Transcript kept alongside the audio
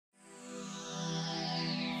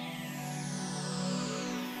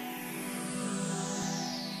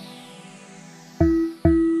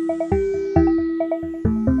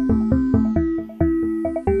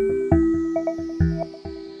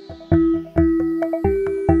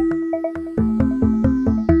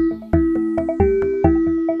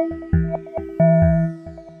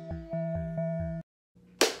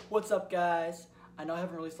What's up, guys? I know I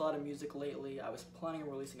haven't released a lot of music lately. I was planning on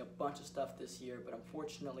releasing a bunch of stuff this year, but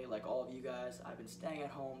unfortunately, like all of you guys, I've been staying at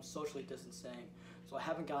home, socially distancing, so I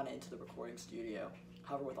haven't gotten into the recording studio.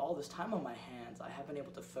 However, with all this time on my hands, I have been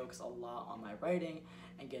able to focus a lot on my writing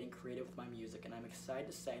and getting creative with my music, and I'm excited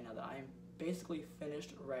to say now that I am basically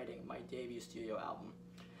finished writing my debut studio album.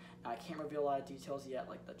 Now, I can't reveal a lot of details yet,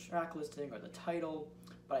 like the track listing or the title,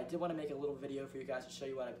 but I did want to make a little video for you guys to show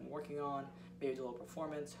you what I've been working on, maybe do a little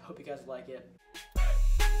performance. Hope you guys like it.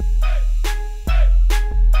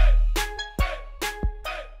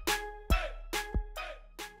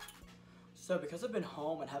 So because I've been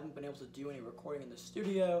home and haven't been able to do any recording in the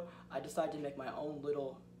studio, I decided to make my own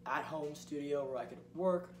little at-home studio where I could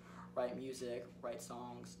work, write music, write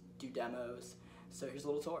songs, do demos. So here's a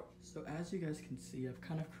little tour. So as you guys can see, I've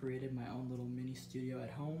kind of created my own little mini studio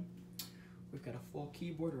at home. We've got a full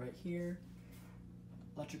keyboard right here,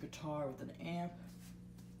 electric guitar with an amp,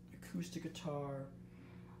 acoustic guitar,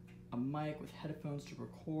 a mic with headphones to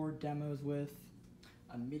record demos with,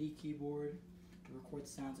 a MIDI keyboard to record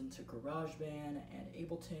sounds into GarageBand and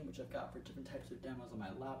Ableton, which I've got for different types of demos on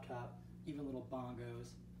my laptop, even little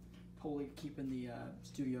bongos. Totally keeping the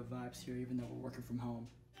studio vibes here, even though we're working from home.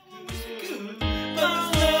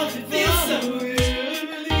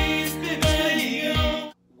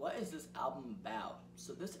 What is this album about?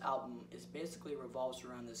 So this album is basically revolves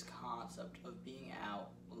around this concept of being out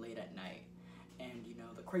late at night, and you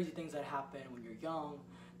know, the crazy things that happen when you're young,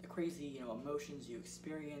 the crazy, emotions you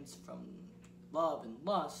experience, from love and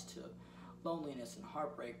lust to loneliness and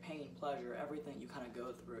heartbreak, pain, pleasure, everything you kind of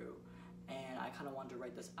go through. And I kind of wanted to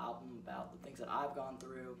write this album about the things that I've gone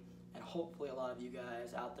through, and hopefully a lot of you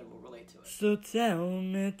guys out there will relate to it. So tell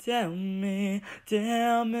me that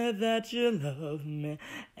you love me,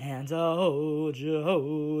 and I'll hold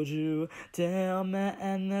you, tell me,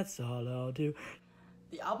 and that's all I'll do.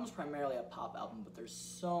 The album's primarily a pop album, but there's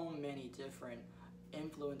so many different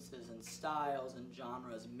influences and styles and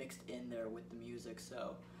genres mixed in there with the music.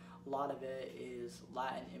 So a lot of it is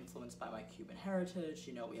Latin influenced by my Cuban heritage.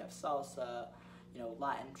 We have salsa,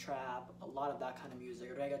 Latin trap, a lot of that kind of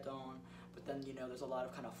music, reggaeton, but then, there's a lot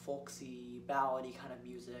of kind of folksy, ballady kind of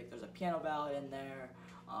music. There's a piano ballad in there,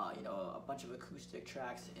 a bunch of acoustic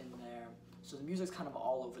tracks in there. So the music's kind of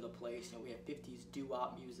all over the place. We have 50s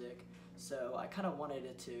doo-wop music. So I kind of wanted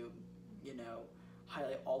it to,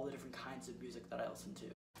 highlight all the different kinds of music that I listen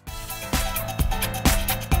to.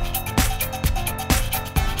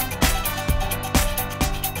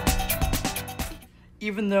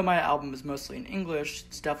 Even though my album is mostly in English,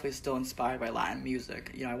 it's definitely still inspired by Latin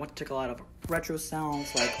music. I took a lot of retro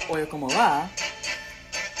sounds like Oye Como Va,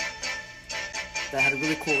 that had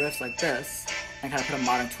really cool riffs like this, and kind of put a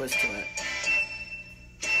modern twist to it.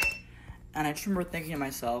 And I just remember thinking to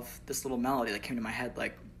myself, this little melody that came to my head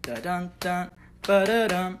like da-dun-dun,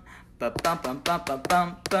 ba-da-dum,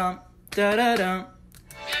 ba-bum-bum-bum-bum-bum, da-da-dum.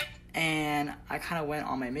 And I kind of went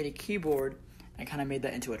on my MIDI keyboard and kind of made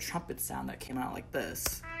that into a trumpet sound that came out like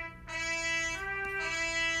this.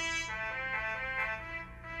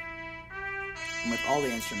 And with all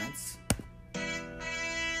the instruments.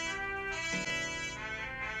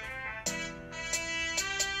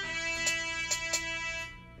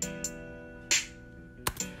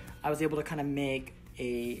 I was able to kind of make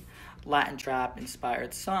a Latin trap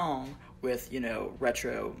inspired song with,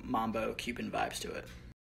 retro mambo Cuban vibes to it.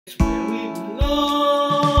 It's where we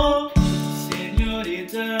belong,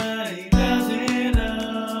 señorita, he doesn't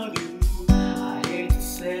love you. I hate to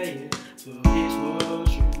say it, but it's what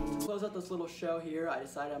you. To close out this little show here, I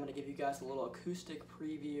decided I'm going to give you guys a little acoustic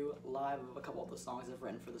preview live of a couple of the songs I've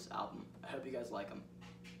written for this album. I hope you guys like them.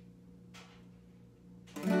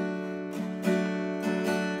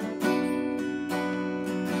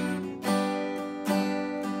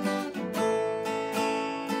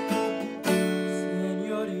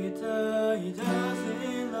 He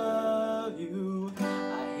doesn't love you.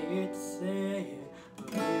 I hate to say it, but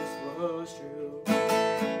this was true.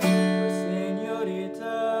 But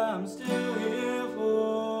señorita, I'm still here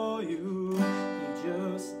for you. He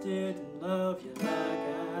just didn't love you like I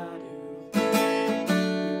do. He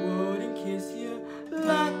wouldn't kiss you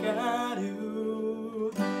like I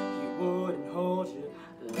do. He wouldn't hold you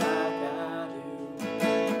like I do.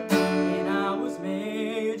 And I was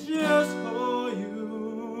made just for you.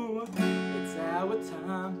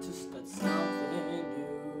 Time to start something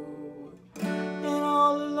new. And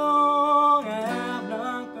all along I have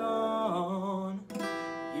not gone.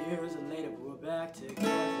 Years later we're back together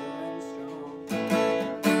and strong.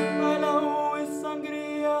 Baila with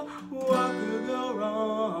sangria, what could go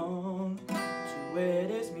wrong? Tú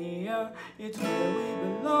eres mía, it's where we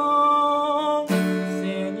belong.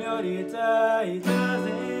 Señorita,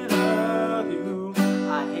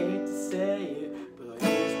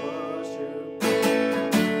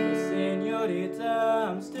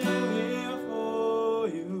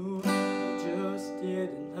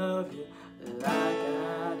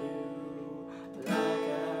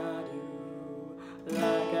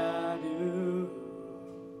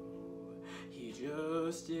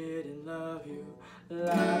 love you like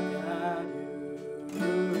I do.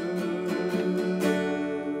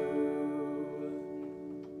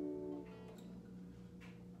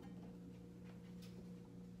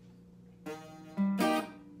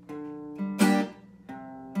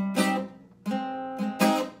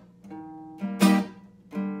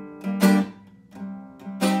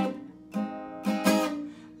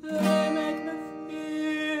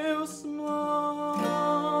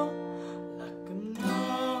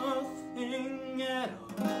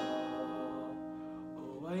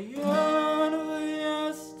 I yearn for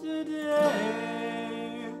yesterday,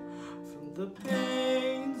 from the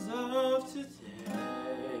pains of today.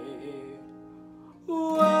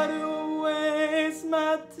 Why do I waste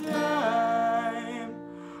my time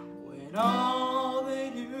when all they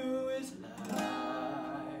do is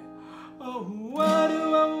lie? Oh, why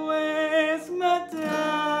do I waste my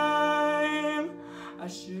time? I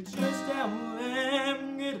should just tell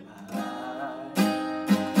them goodbye.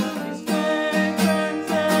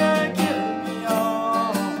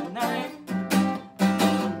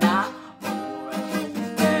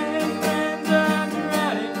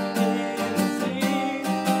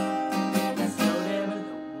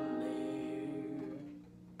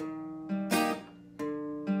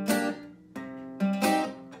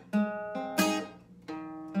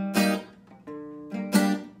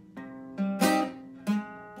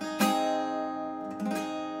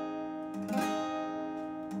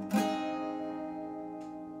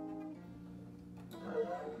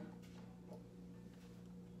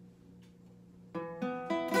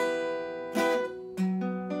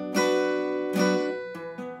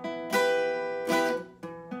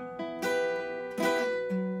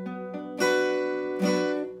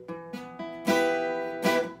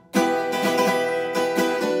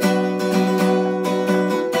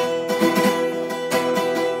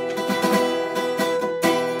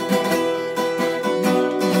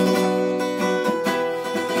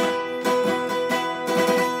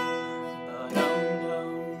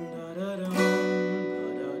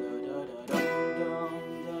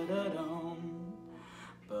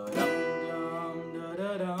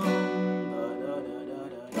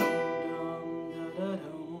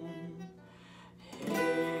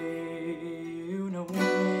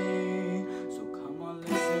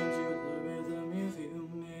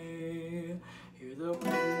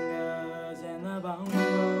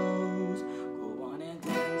 Bongos, go on and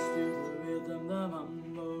dance to the rhythm, the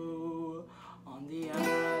mambo. On the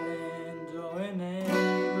island, do it may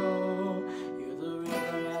go. Hear the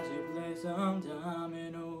rhythm as we play some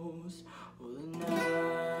dominoes. Oh, the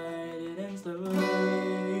night it ends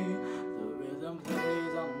slowly. The rhythm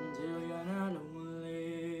plays until you're not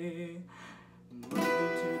lonely. Move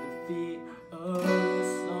to the beat of the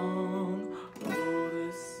song. Oh,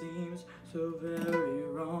 this seems so very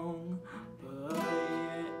wrong.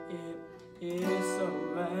 It is so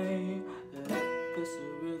right. Let this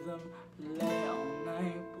rhythm play all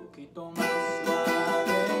night. Poquito más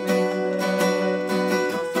suavemente.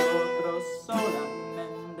 Nosotros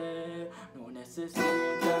solamente no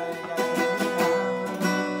necesita estoy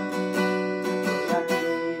aquí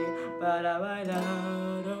para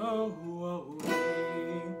bailar. Oh, oh,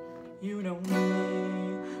 hey. You know me.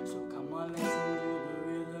 So come on, listen to the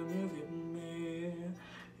rhythm you give me.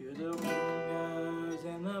 You're the congas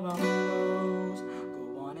and the bongos. Go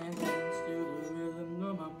on and dance to the rhythm, the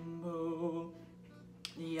mambo.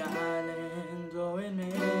 The island, oh, it may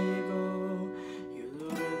go. Hear the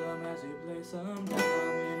rhythm as we play some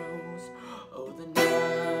dominoes. Oh, the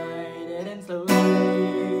night it ends slowly.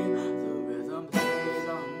 The rhythm plays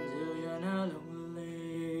until you're not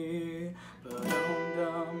lonely.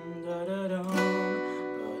 Ba-dum-dum, da-da-dum.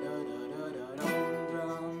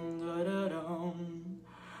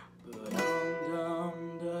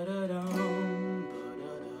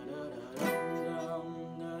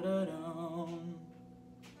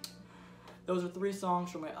 Those are 3 songs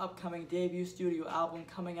from my upcoming debut studio album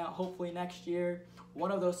coming out hopefully next year.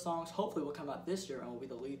 One of those songs hopefully will come out this year and will be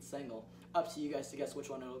the lead single. Up to you guys to guess which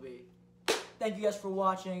one it will be. Thank you guys for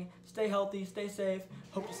watching. Stay healthy, stay safe.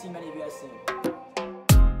 Hope to see many of you guys soon.